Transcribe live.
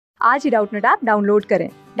आज ही Doubtnut app download करें।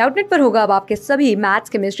 डाउटनट पर होगा अब आपके सभी मैथ्स,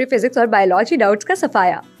 केमिस्ट्री, फिजिक्स और बायोलॉजी डाउट्स का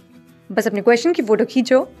सफाया। बस अपने क्वेश्चन की फोटो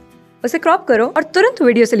खींचो, उसे क्रॉप करो और तुरंत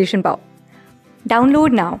वीडियो सोल्यूशन पाओ।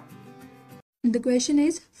 Download now. The question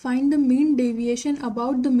is, find the mean deviation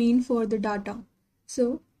about the mean for the data. So,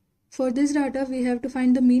 for this data, we have to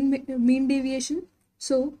find the mean deviation.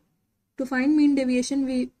 So, to find mean deviation,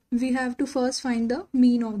 we have to first find the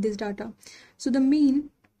mean of this data. So, the mean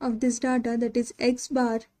of this data, that is x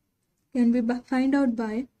bar, can be find out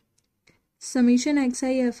by summation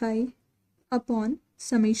xi fi upon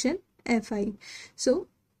summation fi. So,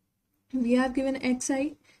 we have given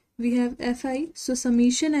xi, we have fi. So,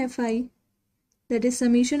 summation fi, that is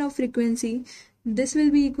summation of frequency, this will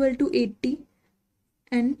be equal to 80,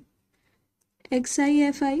 and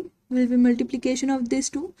xi fi will be multiplication of these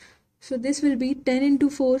two. So this will be 10 into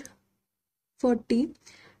 4 40,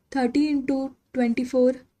 30 into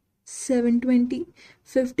 24 720,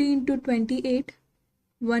 50 into 28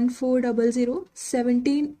 1400,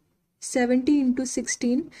 70 into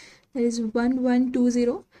 16, that is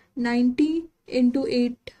 1120, 90 into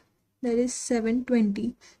 8, that is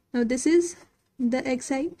 720. Now this is the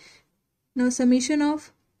xi. Now summation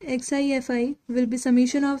of xi fi will be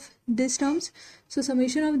summation of these terms. So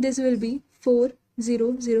summation of this will be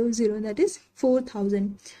 4000, that is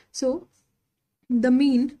 4000. So the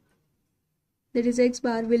mean, that is x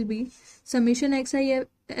bar, will be summation xi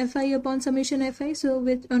fi upon summation fi. So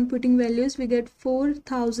with on putting values, we get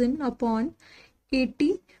 4000 upon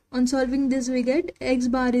 80. On solving this, we get x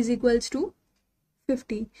bar is equals to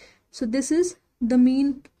 50. So this is the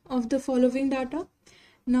mean of the following data.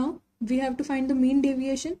 Now we have to find the mean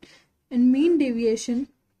deviation, and mean deviation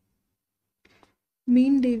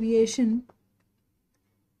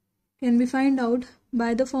can be found out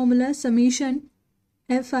by the formula summation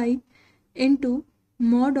fi into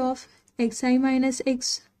mod of xi minus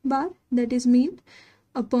x bar, that is mean,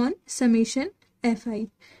 upon summation fi.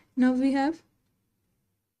 Now we have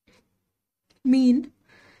mean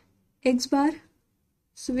x bar,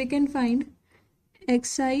 so we can find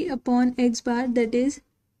xi upon x bar, that is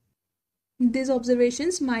these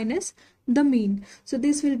observations minus the mean. So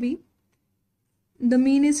this will be, the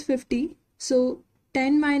mean is 50, so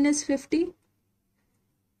 10 minus 50,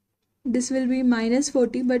 this will be minus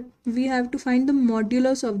 40, but we have to find the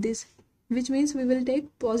modulus of this, which means we will take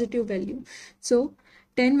positive value. So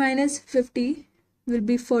 10 minus 50 will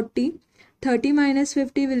be 40, 30 minus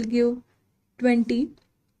 50 will give 20,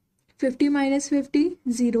 50 minus 50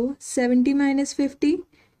 0, 70 minus 50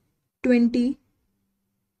 20,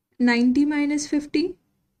 90 minus 50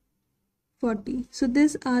 40. So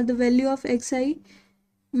these are the value of xi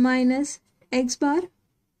minus x bar,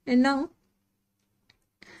 and now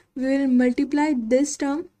we will multiply this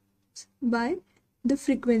term by the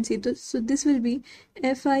frequency. So this will be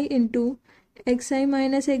fi into xi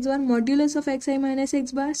minus x bar, modulus of xi minus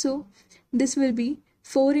x bar. So this will be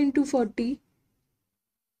 4 into 40,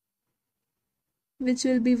 which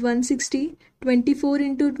will be 160, 24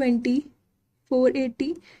 into 20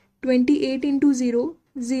 480, 28 into 0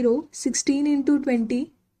 0, 16 into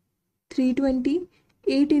 20 320,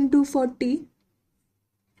 8 into 40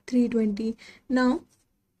 320. Now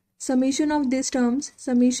summation of these terms,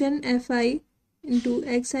 summation fi into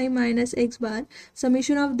xi minus x bar,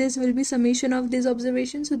 summation of this will be summation of this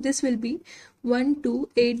observation. So this will be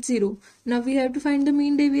 1280. Now we have to find the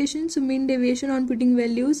mean deviation. So mean deviation, on putting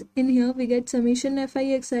values in here, we get summation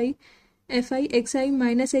fi xi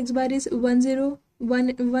minus x bar is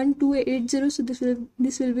 1280. So this will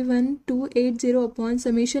be 1280 upon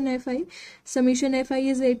summation fi. Summation fi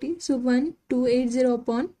is 80, so 1280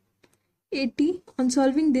 upon 80. On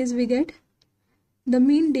solving this, we get the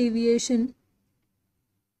mean deviation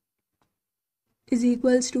is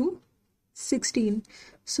equals to 16.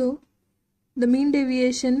 So the mean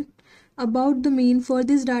deviation about the mean for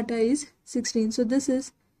this data is 16. So this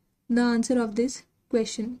is the answer of this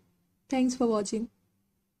question. Thanks for watching.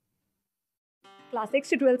 Class 6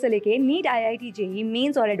 से 12 से लेके NEET, IIT, JEE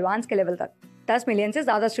mains और advance के level तक 10 million से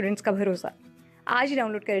ज़्यादा students का भरोसा। आज ही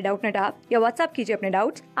डाउनलोड करें डाउटनट ऐप या व्हाट्सएप कीजिए अपने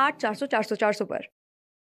डाउट्स 8400 400 400 पर।